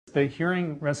The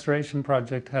Hearing Restoration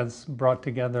Project has brought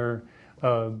together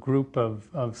a group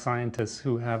of scientists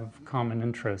who have common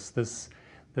interests.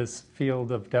 This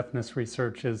field of deafness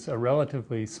research is a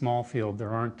relatively small field. There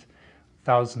aren't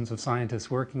thousands of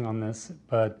scientists working on this,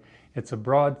 but it's a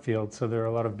broad field, so there are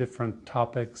a lot of different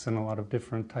topics and a lot of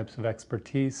different types of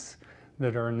expertise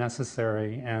that are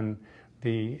necessary, and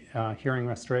the Hearing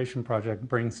Restoration Project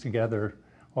brings together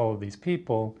all of these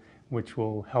people, which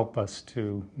will help us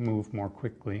to move more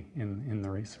quickly in the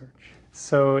research.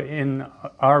 So in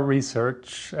our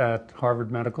research at Harvard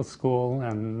Medical School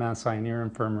and Mass Eye and Ear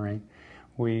Infirmary,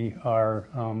 we are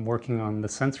working on the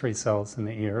sensory cells in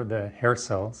the ear, the hair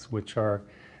cells, which are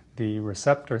the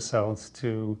receptor cells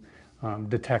to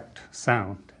detect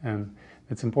sound. And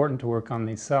it's important to work on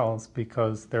these cells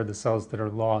because they're the cells that are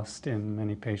lost in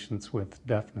many patients with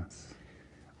deafness.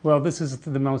 Well, this is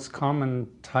the most common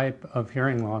type of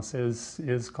hearing loss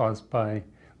is caused by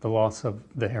the loss of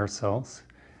the hair cells.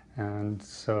 And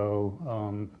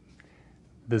so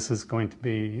this is going to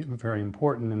be very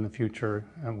important in the future,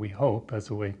 we hope, as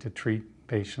a way to treat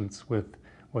patients with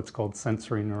what's called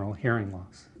sensory neural hearing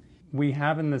loss. We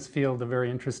have in this field a very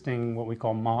interesting, what we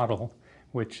call model,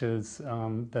 which is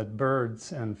that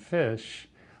birds and fish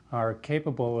are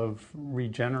capable of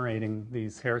regenerating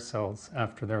these hair cells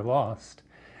after they're lost.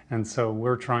 And so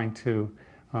we're trying to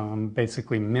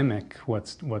basically mimic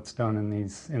what's done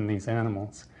in these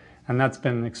animals. And that's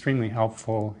been extremely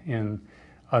helpful in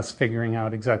us figuring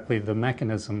out exactly the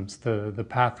mechanisms, the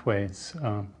pathways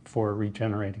for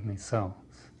regenerating these cells.